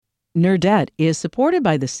Nerdette is supported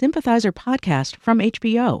by the Sympathizer podcast from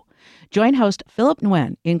HBO. Join host Philip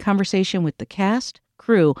Nguyen in conversation with the cast,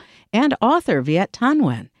 crew, and author Viet Thanh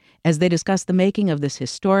Nguyen as they discuss the making of this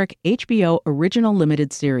historic HBO original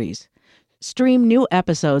limited series. Stream new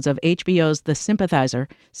episodes of HBO's The Sympathizer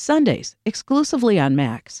Sundays exclusively on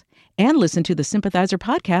Max, and listen to the Sympathizer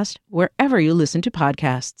podcast wherever you listen to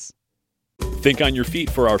podcasts. Think on your feet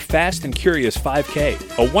for our Fast and Curious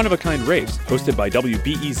 5K, a one-of-a-kind race hosted by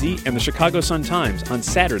WBEZ and the Chicago Sun-Times on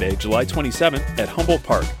Saturday, July 27th at Humboldt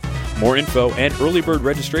Park. More info and early bird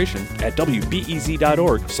registration at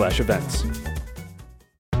wbez.org/events.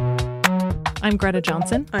 I'm Greta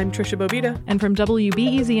Johnson. I'm Trisha Bobita. And from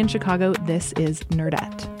WBEZ in Chicago, this is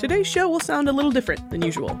Nerdette. Today's show will sound a little different than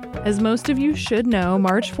usual. As most of you should know,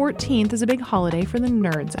 March 14th is a big holiday for the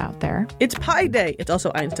nerds out there. It's Pi Day. It's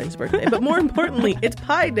also Einstein's birthday. But more importantly, it's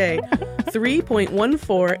Pi Day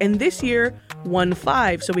 3.14, and this year,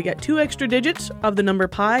 15. So we got 2 extra digits of the number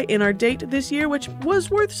pi in our date this year, which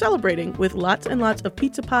was worth celebrating with lots and lots of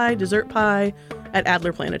pizza pie, dessert pie, at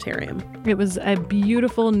Adler Planetarium. It was a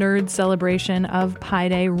beautiful nerd celebration of Pi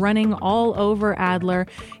Day running all over Adler.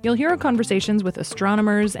 You'll hear our conversations with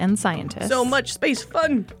astronomers and scientists. So much space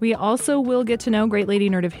fun! We also will get to know Great Lady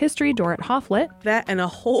Nerd of History, Dorit Hofflet. That and a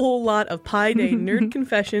whole lot of Pi Day nerd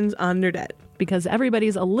confessions on Nerdette. Because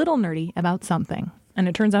everybody's a little nerdy about something. And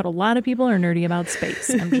it turns out a lot of people are nerdy about space.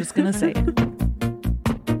 I'm just going to say it.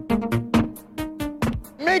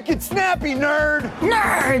 Make it snappy, nerd!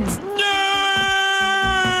 Nerds!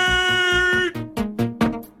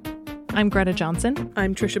 I'm Greta Johnson.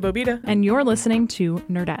 I'm Trisha Bobita. And you're listening to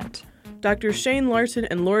Nerdette. Dr. Shane Larson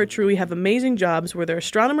and Laura Truey have amazing jobs where they're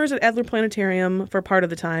astronomers at Adler Planetarium for part of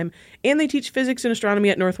the time, and they teach physics and astronomy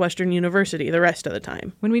at Northwestern University the rest of the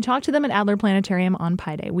time. When we talked to them at Adler Planetarium on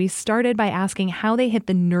Pi Day, we started by asking how they hit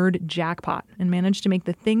the nerd jackpot and managed to make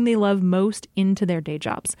the thing they love most into their day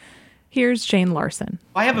jobs. Here's Shane Larson.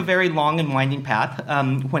 I have a very long and winding path.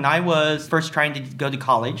 When I was first trying to go to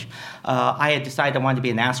college, I had decided I wanted to be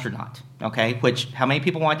an astronaut, okay? Which, how many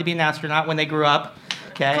people wanted to be an astronaut when they grew up?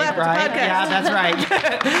 Okay, Clap, right? Yeah, that's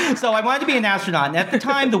right. So I wanted to be an astronaut. And at the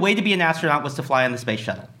time, the way to be an astronaut was to fly on the space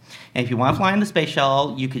shuttle. And if you want to fly on the space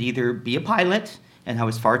shuttle, you could either be a pilot, and I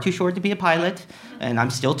was far too short to be a pilot, and I'm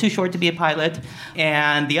still too short to be a pilot.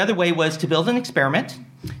 And the other way was to build an experiment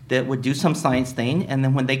that would do some science thing, and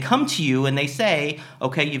then when they come to you and they say,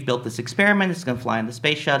 okay, you've built this experiment, it's going to fly on the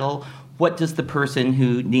space shuttle, what does the person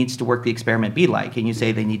who needs to work the experiment be like? And you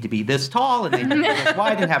say they need to be this tall, and they need to be this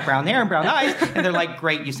wide, and have brown hair and brown eyes, and they're like,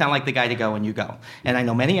 great, you sound like the guy to go, and you go. And I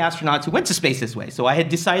know many astronauts who went to space this way, so I had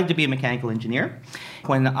decided to be a mechanical engineer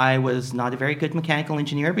when I was not a very good mechanical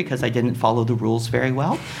engineer because I didn't follow the rules very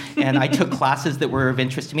well, and I took classes that were of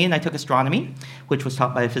interest to me, and I took astronomy, which was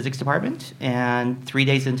taught by a physics department, and 3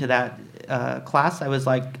 days into that class, I was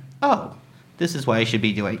like, oh, this is what I should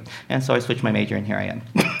be doing. And so I switched my major, and here I am.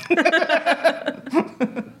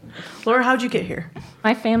 Laura, how'd you get here?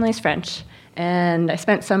 My family's French, and I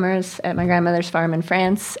spent summers at my grandmother's farm in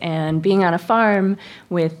France, and being on a farm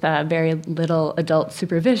with very little adult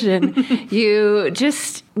supervision, you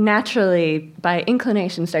just naturally, by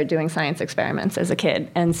inclination, start doing science experiments as a kid.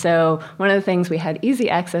 And so one of the things we had easy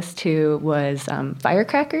access to was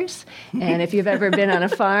firecrackers. And if you've ever been on a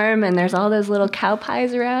farm and there's all those little cow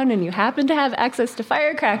pies around and you happen to have access to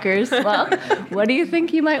firecrackers, well, what do you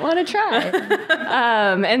think you might want to try?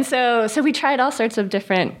 And so we tried all sorts of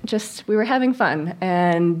different, we were having fun.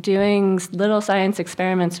 And doing little science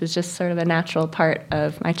experiments was just sort of a natural part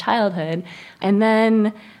of my childhood. And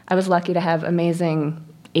then I was lucky to have amazing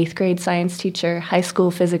 8th grade science teacher, high school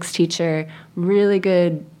physics teacher, really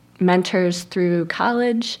good mentors through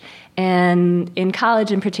college. And in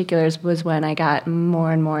college in particular was when I got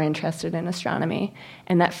more and more interested in astronomy.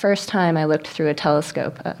 And that first time I looked through a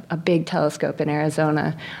telescope, a big telescope in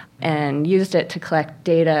Arizona, and used it to collect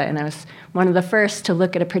data. And I was one of the first to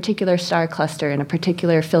look at a particular star cluster in a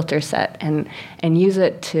particular filter set and use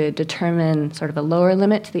it to determine sort of a lower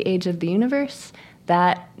limit to the age of the universe.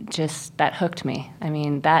 That hooked me. I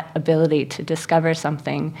mean, that ability to discover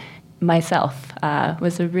something myself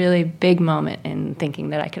was a really big moment in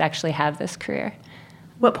thinking that I could actually have this career.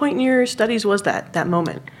 What point in your studies was that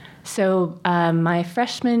moment? So my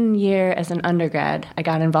freshman year as an undergrad, I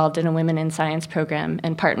got involved in a Women in Science program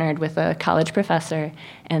and partnered with a college professor.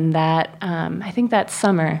 And that I think that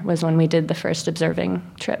summer was when we did the first observing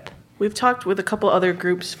trip. We've talked with a couple other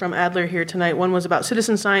groups from Adler here tonight. One was about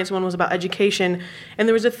citizen science, one was about education. And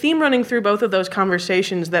there was a theme running through both of those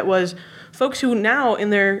conversations that was folks who now in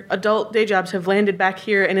their adult day jobs have landed back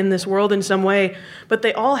here and in this world in some way, but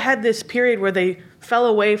they all had this period where they fell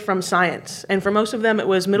away from science. And for most of them, it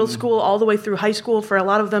was middle school all the way through high school. For a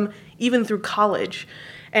lot of them, even through college.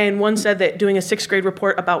 And one said that doing a 6th grade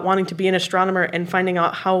report about wanting to be an astronomer and finding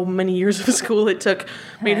out how many years of school it took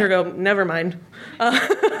made her go, never mind.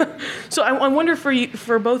 So I wonder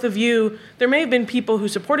for both of you, there may have been people who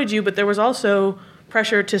supported you, but there was also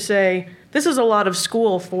pressure to say, this is a lot of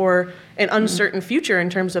school for an uncertain future in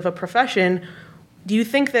terms of a profession. Do you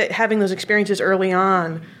think that having those experiences early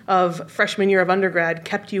on of freshman year of undergrad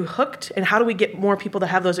kept you hooked? And how do we get more people to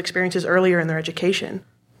have those experiences earlier in their education?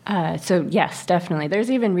 So yes, definitely.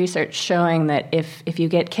 There's even research showing that if you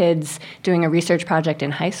get kids doing a research project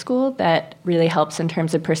in high school, that really helps in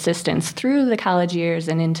terms of persistence through the college years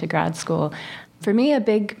and into grad school. For me, a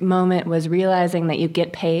big moment was realizing that you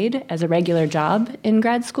get paid as a regular job in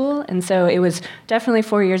grad school. And so it was definitely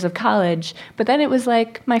 4 years of college, but then it was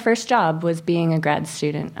like my first job was being a grad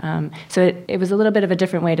student. So it was a little bit of a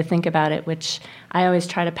different way to think about it, which I always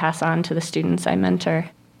try to pass on to the students I mentor.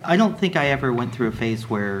 I don't think I ever went through a phase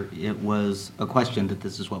where it was a question that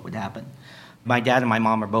this is what would happen. My dad and my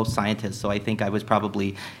mom are both scientists, so I think I was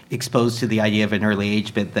probably exposed to the idea of an early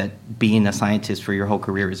age that being a scientist for your whole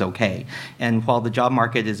career is okay. And while the job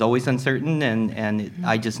market is always uncertain, and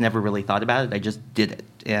I just never really thought about it, I just did it.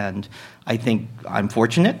 And I think I'm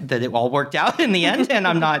fortunate that it all worked out in the end, and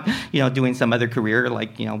I'm not, doing some other career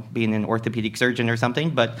like, being an orthopedic surgeon or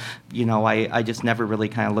something. But, I just never really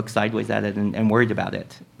kind of looked sideways at it and worried about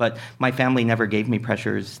it. But my family never gave me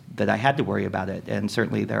pressures that I had to worry about it. And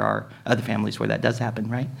certainly there are other families where that does happen,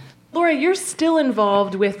 right? Laura, you're still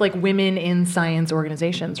involved with women in science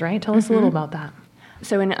organizations, right? Tell us a little about that.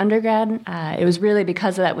 So in undergrad, it was really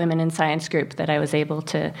because of that Women in Science group that I was able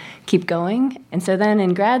to keep going. And so then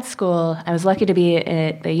in grad school, I was lucky to be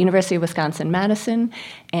at the University of Wisconsin-Madison,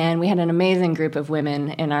 and we had an amazing group of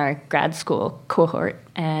women in our grad school cohort.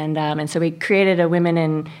 And so we created a Women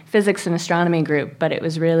in Physics and Astronomy group, but it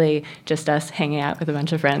was really just us hanging out with a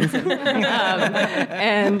bunch of friends.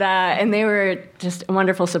 And they were just a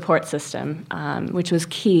wonderful support system, which was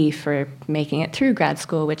key for making it through grad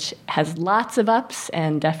school, which has lots of ups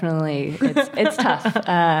and definitely it's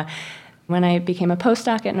tough. When I became a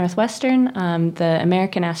postdoc at Northwestern, the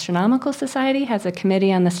American Astronomical Society has a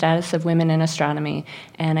committee on the status of women in astronomy.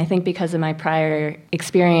 And I think because of my prior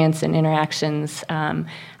experience and interactions,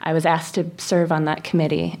 I was asked to serve on that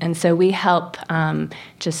committee. And so we help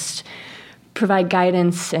just provide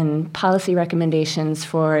guidance and policy recommendations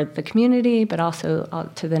for the community, but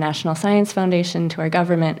also to the National Science Foundation, to our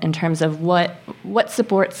government, in terms of what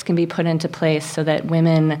supports can be put into place so that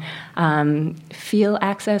women feel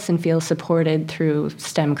access and feel supported through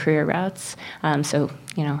STEM career routes.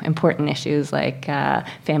 Important issues like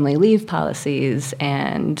family leave policies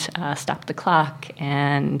and stop the clock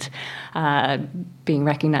and being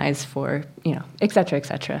recognized for, et cetera, et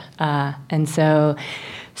cetera.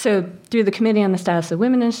 So through the Committee on the Status of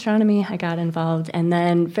Women in Astronomy, I got involved, and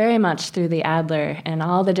then very much through the Adler and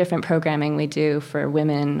all the different programming we do for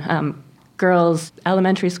women, girls,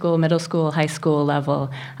 elementary school, middle school, high school level,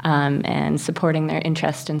 and supporting their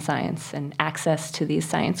interest in science and access to these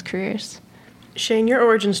science careers. Shane, your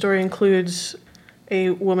origin story includes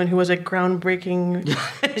a woman who was a groundbreaking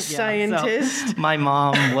scientist. So my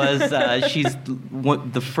mom was, she's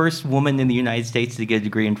the first woman in the United States to get a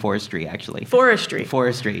degree in forestry, actually.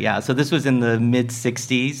 Forestry, yeah. So this was in the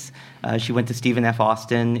mid-'60s. She went to Stephen F.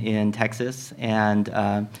 Austin in Texas. And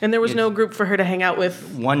there was no group for her to hang out with.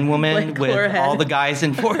 One woman with all the guys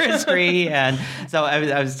in forestry. And so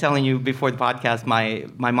I was telling you before the podcast,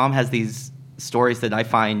 my mom has these stories that I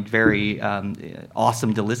find very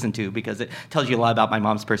awesome to listen to because it tells you a lot about my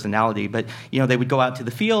mom's personality. But, they would go out to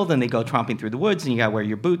the field and they go tromping through the woods and you got to wear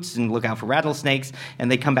your boots and look out for rattlesnakes.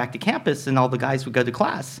 And they come back to campus and all the guys would go to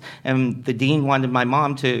class. And the dean wanted my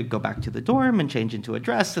mom to go back to the dorm and change into a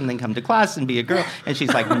dress and then come to class and be a girl. And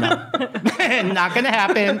she's like, no, not going to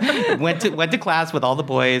happen. Went to class with all the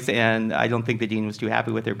boys, and I don't think the dean was too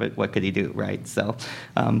happy with her, but what could he do, right? So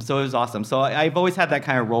it was awesome. So I've always had that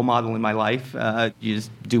kind of role model in my life. You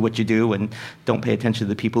just do what you do and don't pay attention to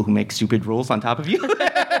the people who make stupid rules on top of you.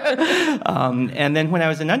 And then when I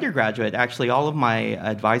was an undergraduate, actually all of my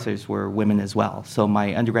advisors were women as well. So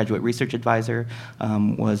my undergraduate research advisor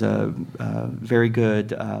was a very good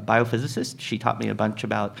biophysicist. She taught me a bunch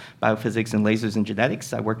about biophysics and lasers and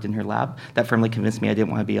genetics. I worked in her lab. That firmly convinced me I didn't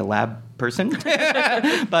want to be a lab person,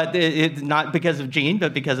 but it's not because of Jean,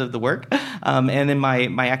 but because of the work. And then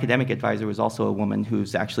my academic advisor was also a woman who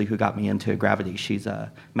got me into gravity. She's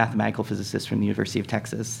a mathematical physicist from the University of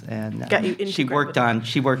Texas, and she worked on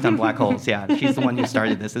black holes. Yeah, she's the one who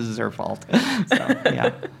started this. This is her fault. So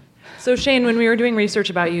yeah. So Shane, when we were doing research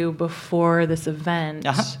about you before this event,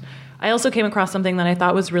 I also came across something that I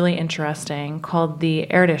thought was really interesting called the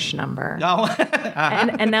Erdős number. Oh.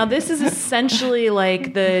 And now this is essentially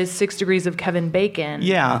like the 6 degrees of Kevin Bacon.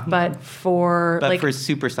 Yeah. But for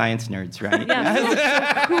super science nerds, right?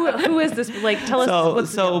 Yeah. So who is this? Like, tell us.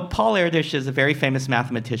 So Paul Erdős is a very famous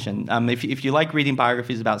mathematician. If you like reading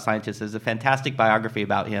biographies about scientists, there's a fantastic biography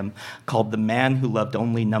about him called The Man Who Loved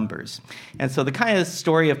Only Numbers. And so the kind of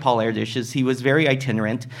story of Paul Erdős is he was very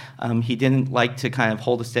itinerant. He didn't like to kind of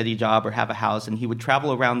hold a steady job or have a house, and he would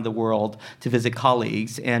travel around the world to visit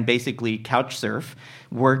colleagues and basically couch surf,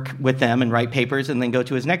 work with them and write papers, and then go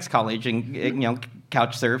to his next college and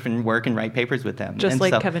couch surf and work and write papers with them. Just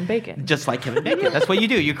like Kevin Bacon. Just like Kevin Bacon. That's what you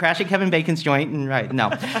do. You crash at Kevin Bacon's joint and write. No.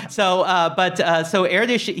 So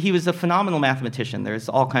Erdős, he was a phenomenal mathematician. There's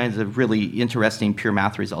all kinds of really interesting pure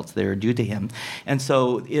math results that are due to him. And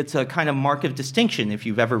so it's a kind of mark of distinction if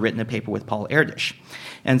you've ever written a paper with Paul Erdős.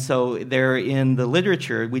 And so they're in the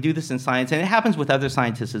literature. We do this in science, and it happens with other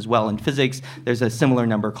scientists as well. In physics, there's a similar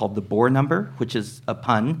number called the Bohr number, which is a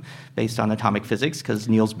pun based on atomic physics because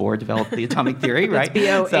Niels Bohr developed the atomic theory, right?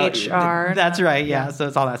 Bohr. So, that's right, yeah. So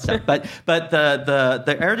it's all that stuff. But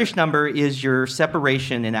the Erdős number is your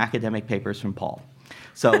separation in academic papers from Paul.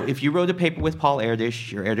 So if you wrote a paper with Paul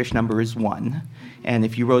Erdős, your Erdős number is 1. And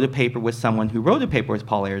if you wrote a paper with someone who wrote a paper with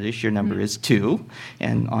Paul Erdős, your number is 2,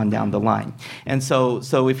 and on down the line. And so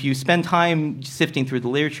if you spend time sifting through the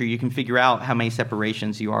literature, you can figure out how many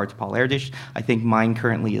separations you are to Paul Erdős. I think mine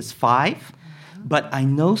currently is 5. But I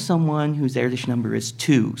know someone whose Erdős number is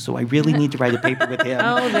 2, so I really need to write a paper with him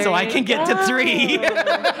so I can get to 3.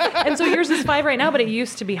 And so yours is 5 right now, but it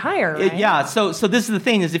used to be higher, right? Yeah, so this is the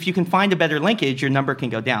thing, is if you can find a better linkage, your number can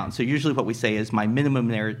go down. So usually what we say is my maximum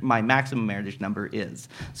Erdős number is.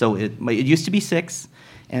 So it used to be 6.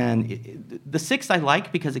 And the 6 I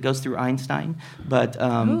like because it goes through Einstein, but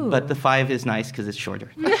the 5 is nice because it's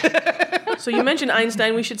shorter. So you mentioned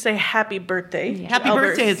Einstein. We should say happy birthday. Yeah. Happy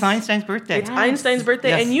birthday. It's Einstein's birthday. It's Einstein's birthday.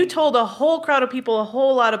 Yes. And you told a whole crowd of people a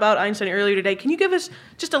whole lot about Einstein earlier today. Can you give us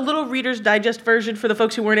just a little Reader's Digest version for the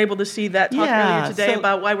folks who weren't able to see that talk earlier today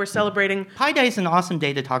about why we're celebrating? Pi Day is an awesome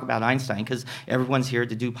day to talk about Einstein because everyone's here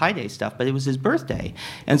to do Pi Day stuff, but it was his birthday.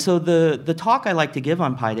 And so the talk I like to give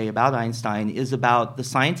on Pi Day about Einstein is about the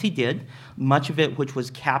science he did, much of it which was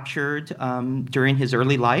captured during his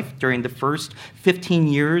early life, during the first 15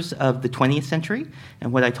 years of the 20th century.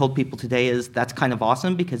 And what I told people today is that's kind of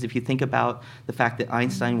awesome because if you think about the fact that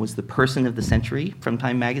Einstein was the person of the century from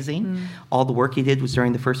Time magazine, all the work he did was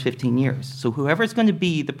during the first 15 years. So whoever's going to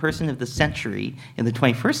be the person of the century in the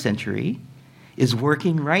 21st century is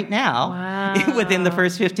working right now within the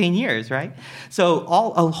first 15 years, right? So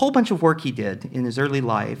a whole bunch of work he did in his early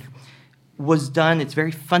life was done. It's very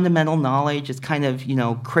fundamental knowledge. It's kind of,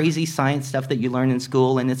 crazy science stuff that you learn in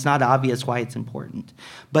school, and it's not obvious why it's important.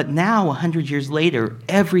 But now, 100 years later,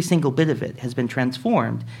 every single bit of it has been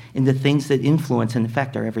transformed into things that influence and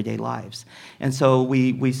affect our everyday lives. And so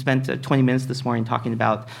we spent 20 minutes this morning talking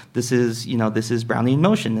about this is Brownian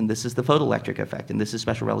motion, and this is the photoelectric effect, and this is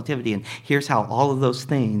special relativity, and here's how all of those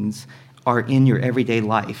things are in your everyday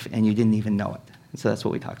life, and you didn't even know it. And so that's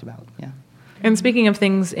what we talked about, yeah. And speaking of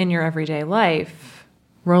things in your everyday life,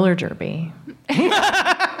 roller derby.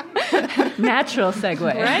 Natural segue.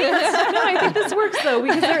 Right? No, I think this works, though,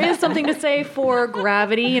 because there is something to say for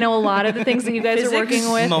gravity. A lot of the things that you guys are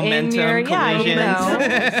working with momentum, in your...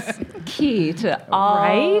 collisions. Key to all...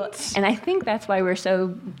 Right? And I think that's why we're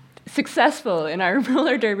so successful in our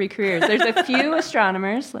roller derby careers. There's a few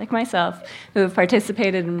astronomers, like myself, who have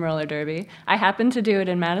participated in roller derby. I happen to do it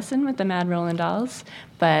in Madison with the Mad Rollin' Dolls,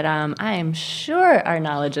 but I am sure our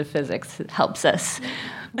knowledge of physics helps us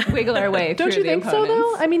wiggle our way through the Don't you think opponents. so,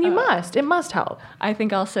 though? I mean, you must. It must help. I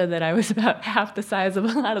think also that I was about half the size of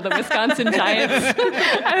a lot of the Wisconsin Giants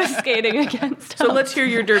I was skating against. So let's hear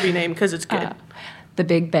your derby name, because it's good. The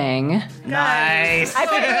Big Bang. Nice. You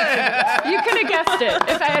could have guessed it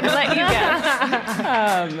if I had let you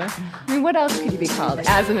guess. What else could you be called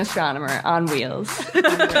as an astronomer on wheels?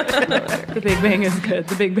 The Big Bang is good.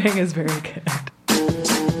 The Big Bang is very good.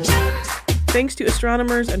 Thanks to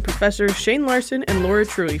astronomers and professors Shane Larson and Laura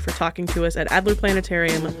Truey for talking to us at Adler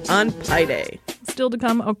Planetarium on Pi Day. Still to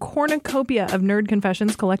come, a cornucopia of nerd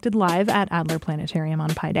confessions collected live at Adler Planetarium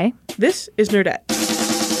on Pi Day. This is Nerdette.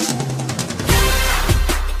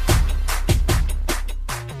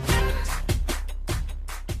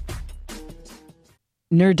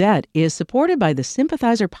 Nerdette is supported by the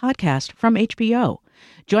Sympathizer podcast from HBO.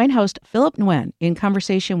 Join host Philip Nguyen in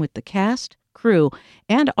conversation with the cast, crew,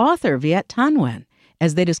 and author Viet Thanh Nguyen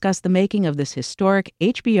as they discuss the making of this historic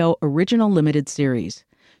HBO original limited series.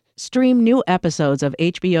 Stream new episodes of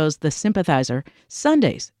HBO's The Sympathizer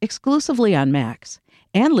Sundays exclusively on Max.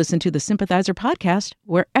 And listen to the Sympathizer podcast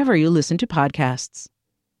wherever you listen to podcasts.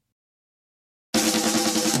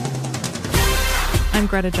 I'm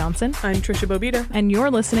Greta Johnson. I'm Trisha Bobita. And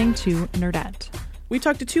you're listening to Nerdette. We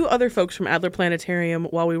talked to two other folks from Adler Planetarium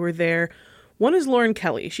while we were there. One is Lauren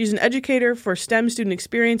Kelly. She's an educator for STEM student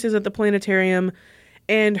experiences at the planetarium,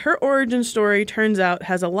 and her origin story, turns out,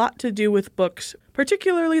 has a lot to do with books,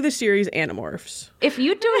 particularly the series Animorphs. If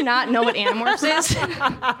you do not know what Animorphs is,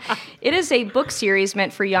 it is a book series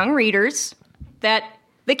meant for young readers that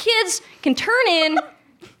the kids can turn in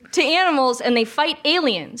to animals and they fight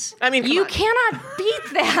aliens. I mean, you cannot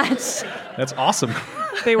beat that. That's awesome.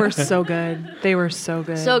 They were so good. They were so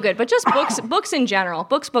good. So good. But just books in general.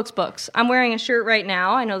 Books. I'm wearing a shirt right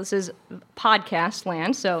now. I know this is podcast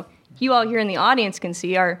land, so you all here in the audience can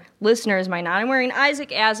see. Our listeners might not. I'm wearing an Isaac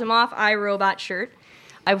Asimov iRobot shirt.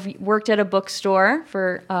 I've worked at a bookstore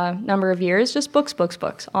for a number of years. Just books,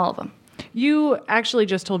 all of them. You actually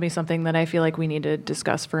just told me something that I feel like we need to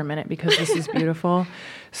discuss for a minute because this is beautiful.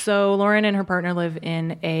 So Lauren and her partner live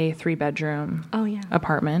in a 3-bedroom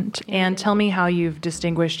apartment. Yeah. And tell me how you've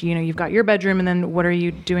distinguished, you've got your bedroom, and then what are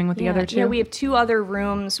you doing with the other two? Yeah, we have 2 other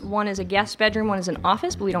rooms. One is a guest bedroom, one is an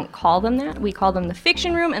office, but we don't call them that. We call them the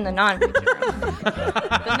fiction room and the nonfiction room.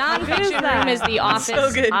 The nonfiction room is the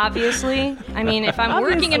office, obviously. I mean, if I'm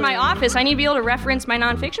working in my office, I need to be able to reference my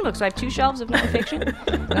nonfiction books. So I have 2 shelves of nonfiction,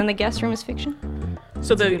 and then the guest room is fiction.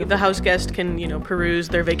 So the house guest can, peruse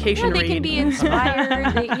their vacation read. They can be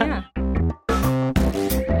inspired.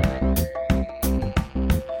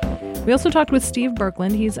 We also talked with Steve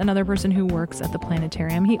Birkeland. He's another person who works at the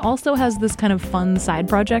planetarium. He also has this kind of fun side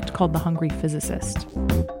project called The Hungry Physicist.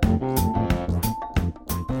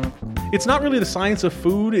 It's not really the science of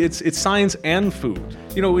food, it's science and food.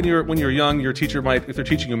 When you're young, your teacher might, if they're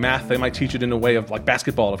teaching you math, they might teach it in a way of like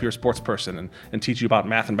basketball if you're a sports person and teach you about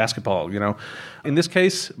math and basketball, In this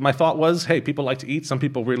case, my thought was, hey, people like to eat. Some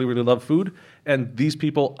people really, really love food. And these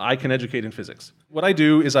people I can educate in physics. What I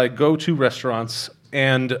do is I go to restaurants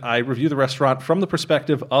and I review the restaurant from the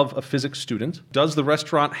perspective of a physics student. Does the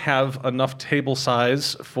restaurant have enough table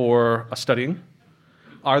size for studying?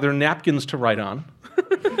 Are there napkins to write on?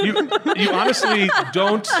 You honestly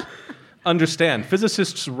don't understand.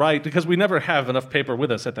 Physicists write, because we never have enough paper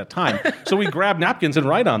with us at that time, so we grab napkins and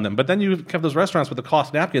write on them. But then you have those restaurants with the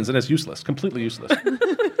cloth napkins, and it's useless, completely useless.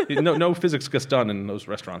 No physics gets done in those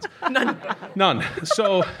restaurants. None.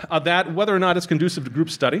 So that, whether or not it's conducive to group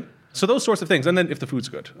study, so those sorts of things. And then if the food's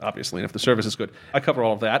good, obviously, and if the service is good, I cover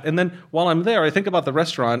all of that. And then while I'm there, I think about the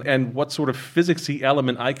restaurant and what sort of physicsy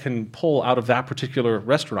element I can pull out of that particular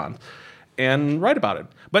restaurant and write about it.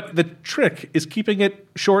 But the trick is keeping it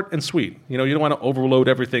short and sweet. You don't want to overload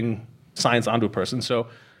everything science onto a person. So,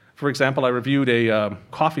 for example, I reviewed a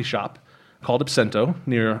coffee shop called Absento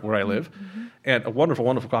near where I live, and a wonderful,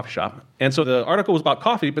 wonderful coffee shop. And so the article was about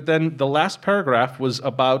coffee, but then the last paragraph was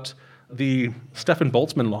about the Stefan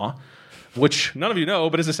Boltzmann law, which none of you know,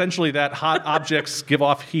 but is essentially that hot objects give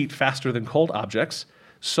off heat faster than cold objects.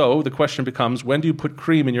 So the question becomes, when do you put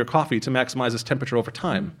cream in your coffee to maximize its temperature over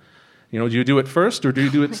time? Do you do it first or do you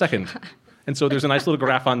do it second? And so there's a nice little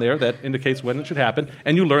graph on there that indicates when it should happen,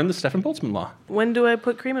 and you learn the Stefan Boltzmann law. When do I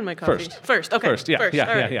put cream in my coffee? First. Okay. First, yeah.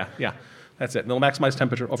 That's it. And it'll maximize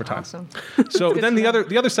temperature over time. Awesome. So then the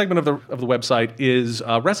other segment of the website is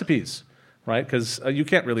recipes, right? Because you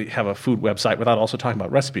can't really have a food website without also talking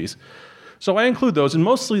about recipes. So I include those, and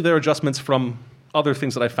mostly they're adjustments from other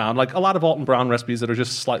things that I found, like a lot of Alton Brown recipes that are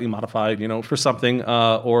just slightly modified, for something,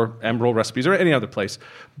 or Emerald recipes or any other place.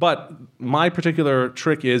 But my particular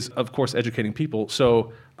trick is, of course, educating people.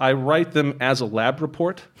 So I write them as a lab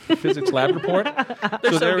report, a physics lab report.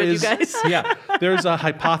 They're so good, you guys. Yeah, there's a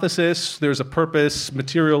hypothesis, there's a purpose,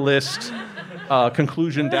 material list,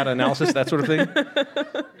 conclusion, data analysis, that sort of thing.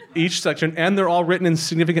 Each section, and they're all written in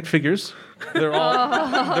significant figures. They're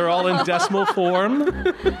all in decimal form.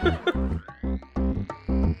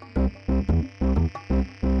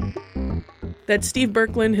 That's Steve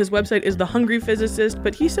Birkeland. His website is The Hungry Physicist,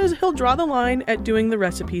 but he says he'll draw the line at doing the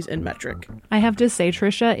recipes in metric. I have to say,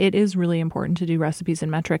 Trisha, it is really important to do recipes in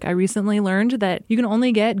metric. I recently learned that you can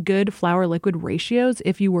only get good flour liquid ratios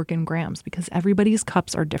if you work in grams, because everybody's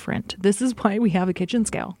cups are different. This is why we have a kitchen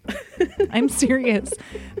scale. I'm serious.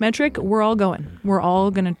 Metric, we're all going. We're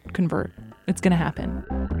all going to convert. It's going to happen.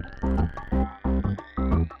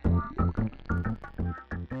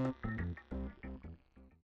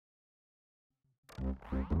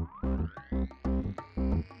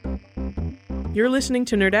 You're listening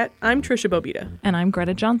to Nerdette. I'm Trisha Bobita. And I'm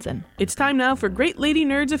Greta Johnson. It's time now for Great Lady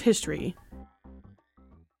Nerds of History.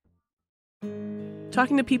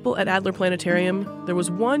 Talking to people at Adler Planetarium, there was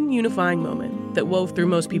one unifying moment that wove through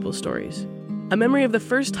most people's stories. A memory of the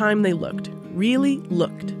first time they really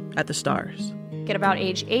looked at the stars. At about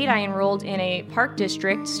age 8, I enrolled in a Park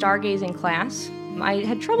District stargazing class. I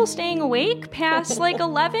had trouble staying awake past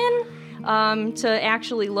 11 to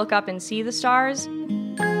actually look up and see the stars.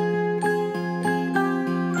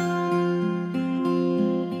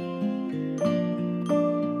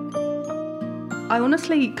 I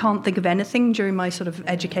honestly can't think of anything during my sort of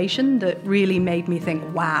education that really made me think,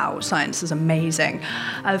 wow, science is amazing.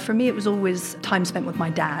 For me, it was always time spent with my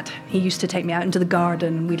dad. He used to take me out into the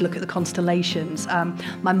garden and we'd look at the constellations.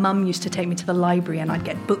 My mum used to take me to the library and I'd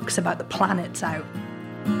get books about the planets out.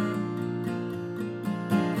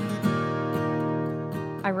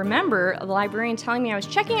 I remember the librarian telling me I was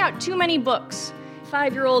checking out too many books.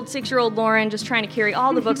 5-year-old, 6-year-old Lauren just trying to carry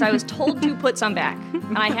all the books. I was told to put some back.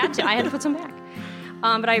 And I had to put some back.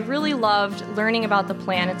 But I really loved learning about the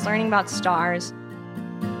planets, learning about stars.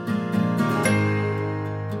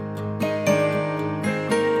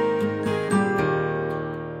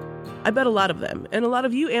 I bet a lot of them, and a lot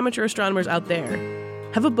of you amateur astronomers out there,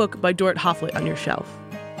 have a book by Dorrit Hofflet on your shelf.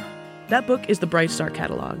 That book is the Bright Star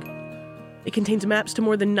Catalog. It contains maps to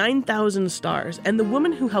more than 9,000 stars, and the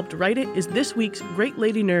woman who helped write it is this week's Great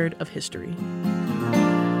Lady Nerd of History.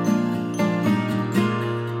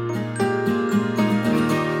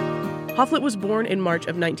 Hofflet was born in March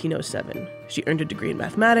of 1907. She earned a degree in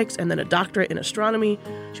mathematics and then a doctorate in astronomy.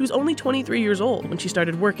 She was only 23 years old when she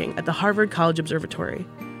started working at the Harvard College Observatory.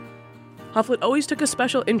 Hofflet always took a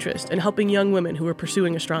special interest in helping young women who were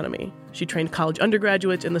pursuing astronomy. She trained college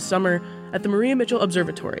undergraduates in the summer at the Maria Mitchell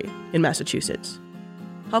Observatory in Massachusetts.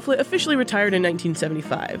 Hofflet officially retired in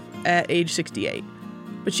 1975 at age 68,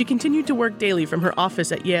 but she continued to work daily from her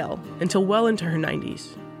office at Yale until well into her 90s.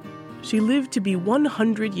 She lived to be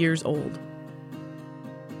 100 years old.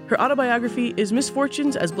 Her autobiography is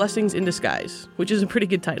Misfortunes as Blessings in Disguise, which is a pretty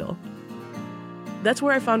good title. That's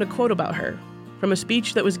where I found a quote about her, from a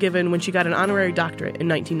speech that was given when she got an honorary doctorate in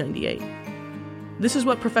 1998. This is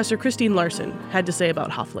what Professor Christine Larson had to say about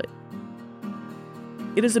Hofflet.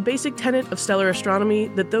 It is a basic tenet of stellar astronomy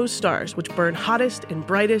that those stars which burn hottest and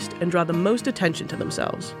brightest and draw the most attention to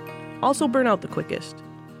themselves also burn out the quickest,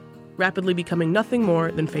 rapidly becoming nothing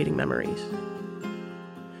more than fading memories.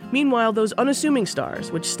 Meanwhile, those unassuming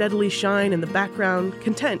stars, which steadily shine in the background,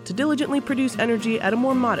 content to diligently produce energy at a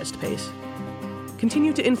more modest pace,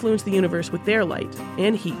 continue to influence the universe with their light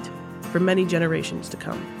and heat for many generations to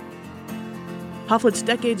come. Hofflet's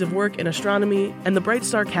decades of work in astronomy and the Bright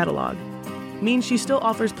Star Catalog means she still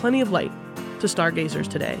offers plenty of light to stargazers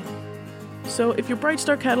today. So if your Bright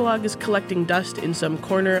Star Catalog is collecting dust in some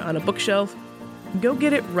corner on a bookshelf, go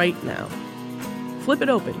get it right now. Flip it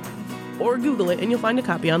open, or Google it and you'll find a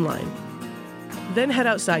copy online. Then head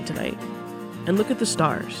outside tonight and look at the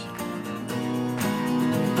stars.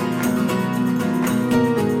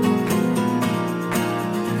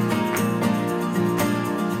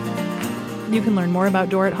 You can learn more about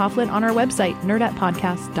Dorrit Hofflet on our website,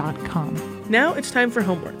 nerdatpodcast.com. Now it's time for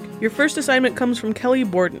homework. Your first assignment comes from Kelly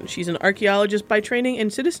Borden. She's an archaeologist by training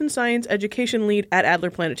and citizen science education lead at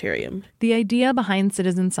Adler Planetarium. The idea behind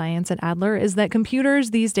citizen science at Adler is that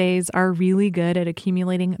computers these days are really good at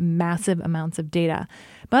accumulating massive amounts of data,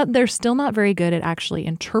 but they're still not very good at actually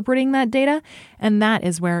interpreting that data, and that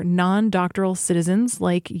is where non-doctoral citizens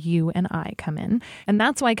like you and I come in. And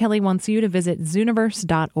that's why Kelly wants you to visit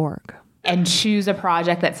zooniverse.org. And choose a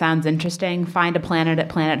project that sounds interesting. Find a planet at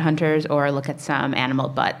Planet Hunters or look at some animal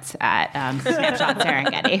butts at Snapshot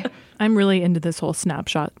Serengeti. I'm really into this whole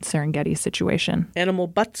Snapshot Serengeti situation. Animal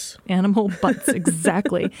butts. Animal butts,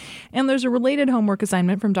 exactly. And there's a related homework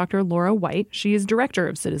assignment from Dr. Laura White. She is Director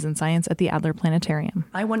of Citizen Science at the Adler Planetarium.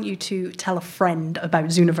 I want you to tell a friend about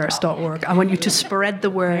zooniverse.org. I want you to spread the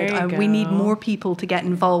word. We need more people to get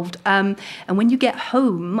involved. And when you get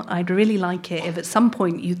home, I'd really like it if at some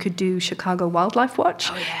point you could do Chicago Wildlife Watch.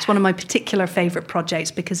 Oh, yeah. It's one of my particular favorite projects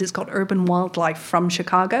because it's got urban wildlife from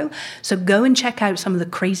Chicago. So go and check out some of the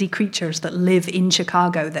crazy creatures that live in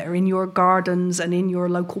Chicago, that are in your gardens and in your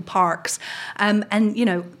local parks. And, you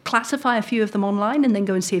know, classify a few of them online and then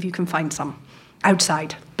go and see if you can find some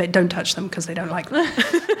outside. But don't touch them because they don't like them.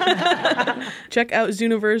 Check out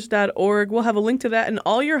zooniverse.org. We'll have a link to that and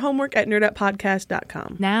all your homework at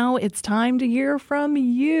nerdatpodcast.com. Now it's time to hear from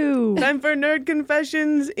you. Time for Nerd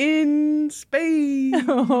Confessions in Space.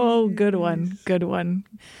 Oh, good one. Good one.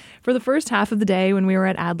 For the first half of the day when we were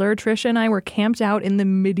at Adler, Trisha and I were camped out in the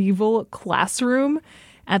medieval classroom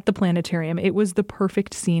at the planetarium. It was the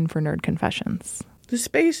perfect scene for Nerd Confessions. The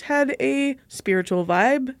space had a spiritual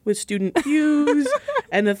vibe with student pews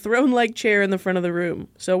and a throne-like chair in the front of the room.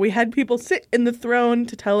 So we had people sit in the throne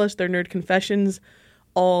to tell us their nerd confessions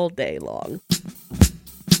all day long.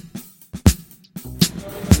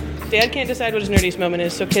 Dad can't decide what his nerdiest moment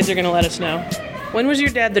is, so kids are going to let us know. When was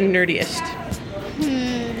your dad the nerdiest?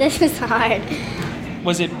 This is hard.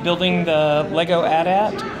 Was it building the Lego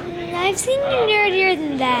AT-AT? I've seen you nerdier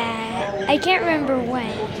than that. I can't remember when.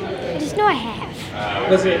 I just know I have.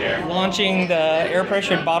 Was it launching the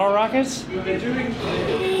air-pressured bottle rockets?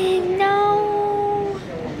 No.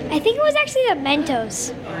 I think it was actually the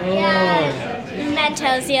Mentos. Yeah,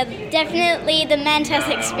 Mentos. Yeah, definitely the Mentos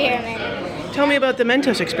experiment. Tell me about the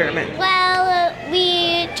Mentos experiment. Well,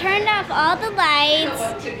 we turned off all the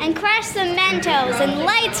lights and crushed some Mentos and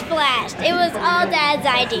lights flashed. It was all Dad's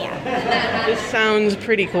idea. This sounds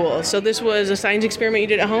pretty cool. So this was a science experiment you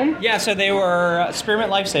did at home? Yeah, so they were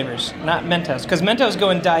Spearmint Lifesavers, not Mentos. Because Mentos go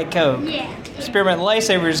in Diet Coke. Yeah. Spearmint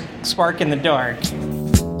Lifesavers spark in the dark.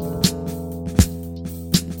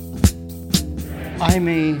 I'm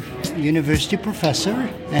a university professor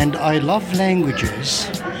and I love languages.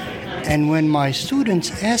 And when my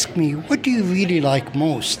students ask me, what do you really like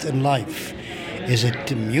most in life? Is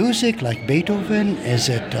it music like Beethoven? Is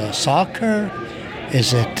it soccer?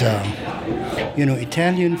 Is it,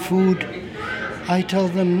 Italian food? I tell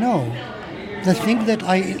them no. The thing that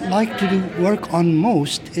I like to do work on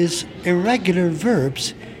most is irregular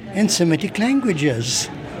verbs in Semitic languages.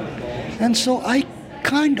 And so I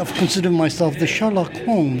kind of consider myself the Sherlock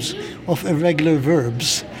Holmes of irregular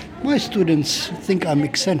verbs. My students think I'm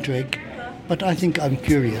eccentric, but I think I'm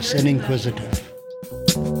curious and inquisitive.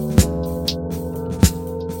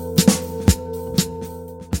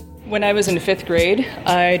 When I was in 5th grade,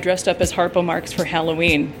 I dressed up as Harpo Marx for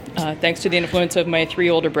Halloween, thanks to the influence of my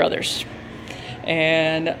 3 older brothers.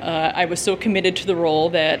 And I was so committed to the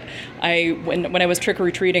role that when I was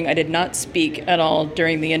trick-or-treating, I did not speak at all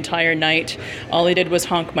during the entire night. All I did was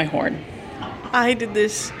honk my horn. I did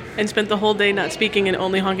this and spent the whole day not speaking and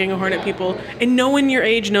only honking a horn at people. And no one your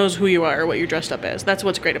age knows who you are or what you're dressed up as. That's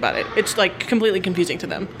what's great about it. It's like completely confusing to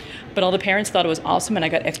them. But all the parents thought it was awesome and I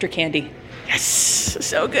got extra candy. Yes,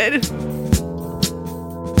 so good.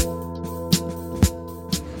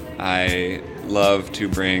 I love to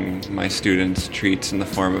bring my students treats in the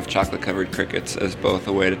form of chocolate-covered crickets as both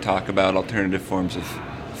a way to talk about alternative forms of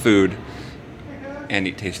food and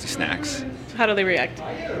eat tasty snacks. How do they react?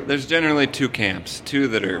 There's generally 2 camps. 2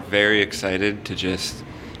 that are very excited to just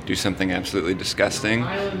do something absolutely disgusting,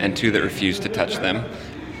 and 2 that refuse to touch them.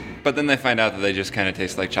 But then they find out that they just kind of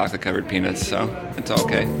taste like chocolate-covered peanuts, so it's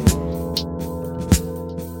okay.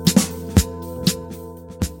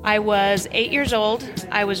 I was 8 years old.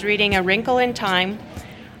 I was reading A Wrinkle in Time.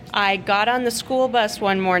 I got on the school bus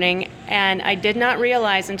one morning, and I did not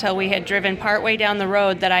realize until we had driven partway down the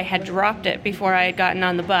road that I had dropped it before I had gotten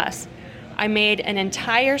on the bus. I made an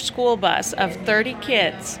entire school bus of 30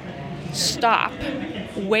 kids stop,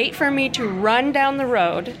 wait for me to run down the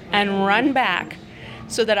road and run back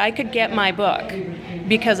so that I could get my book,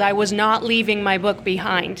 because I was not leaving my book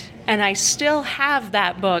behind. And I still have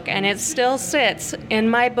that book, and it still sits in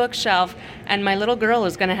my bookshelf, and my little girl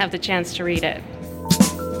is going to have the chance to read it.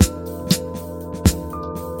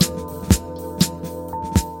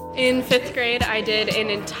 In 5th grade, I did an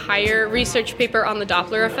entire research paper on the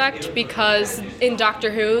Doppler effect because in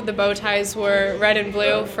Doctor Who, the bow ties were red and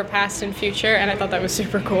blue for past and future, and I thought that was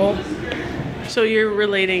super cool. So you're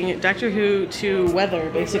relating Doctor Who to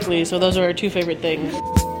weather, basically, so those are our 2 favorite things.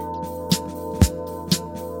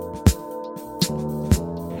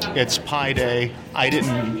 It's Pi Day. I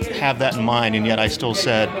didn't have that in mind, and yet I still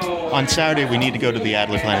said, on Saturday we need to go to the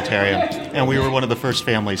Adler Planetarium. And we were one of the first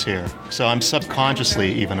families here. So I'm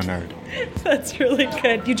subconsciously even a nerd. That's really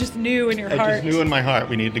good. You just knew in your heart. I just knew in my heart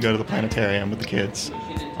we needed to go to the planetarium with the kids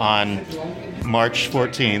on March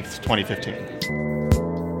 14th, 2015.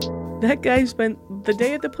 That guy spent the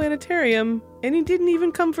day at the planetarium, and he didn't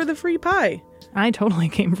even come for the free pie. I totally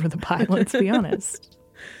came for the pie, let's be honest.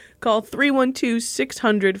 Call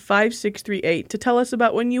 312-600-5638 to tell us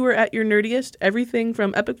about when you were at your nerdiest. Everything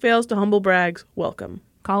from epic fails to humble brags. Welcome.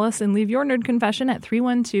 Call us and leave your nerd confession at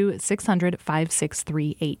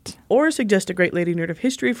 312-600-5638. Or suggest a great lady nerd of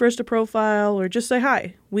history for us to profile, or just say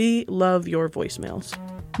hi. We love your voicemails.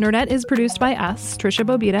 Nerdette is produced by us, Trisha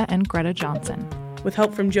Bobita and Greta Johnson. With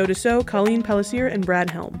help from Joe Dassault, Colleen Pellissier, and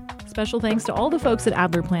Brad Helm. Special thanks to all the folks at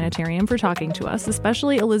Adler Planetarium for talking to us,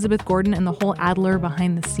 especially Elizabeth Gordon and the whole Adler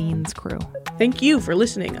behind-the-scenes crew. Thank you for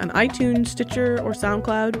listening on iTunes, Stitcher, or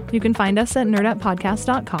SoundCloud. You can find us at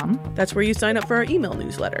nerdatpodcast.com. That's where you sign up for our email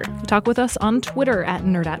newsletter. Talk with us on Twitter at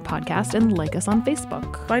nerdatpodcast and like us on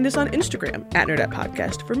Facebook. Find us on Instagram at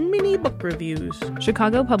nerdatpodcast for mini book reviews.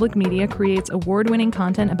 Chicago Public Media creates award-winning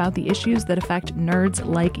content about the issues that affect nerds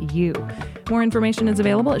like you. More information is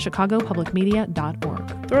available at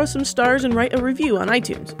chicagopublicmedia.org. Throw us some stars and write a review on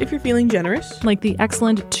iTunes if you're feeling generous. Like the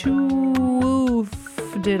excellent Two Woof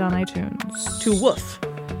did on iTunes. Two Woof.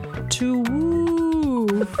 Two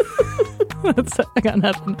Woof. I got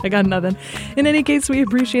nothing. In any case, we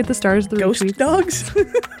appreciate the stars, the Ghost retweets. dogs?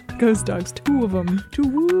 Ghost dogs. 2 of them. Two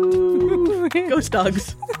Woo. Ghost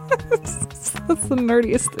dogs. That's the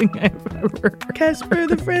nerdiest thing I've ever heard. Casper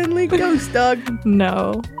the friendly ghost dog.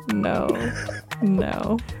 No.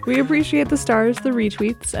 We appreciate the stars, the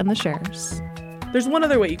retweets, and the shares. There's one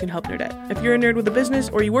other way you can help Nerdette. If you're a nerd with a business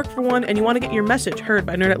or you work for one and you want to get your message heard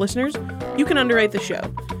by Nerdette listeners, you can underwrite the show.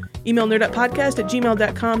 Email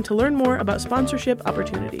nerdettepodcast@gmail.com to learn more about sponsorship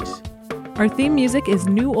opportunities. Our theme music is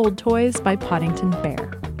New Old Toys by Poddington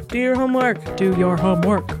Bear. Do your homework. Do your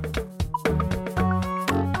homework.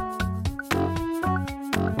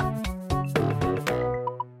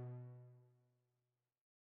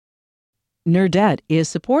 Nerdette is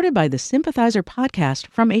supported by the Sympathizer podcast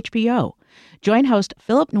from HBO. Join host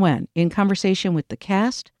Philip Nguyen in conversation with the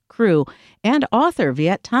cast, crew, and author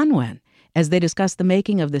Viet Thanh Nguyen as they discuss the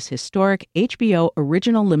making of this historic HBO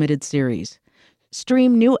original limited series.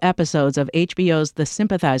 Stream new episodes of HBO's The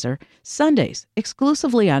Sympathizer Sundays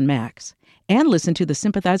exclusively on Max, and listen to the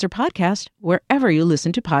Sympathizer podcast wherever you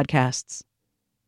listen to podcasts.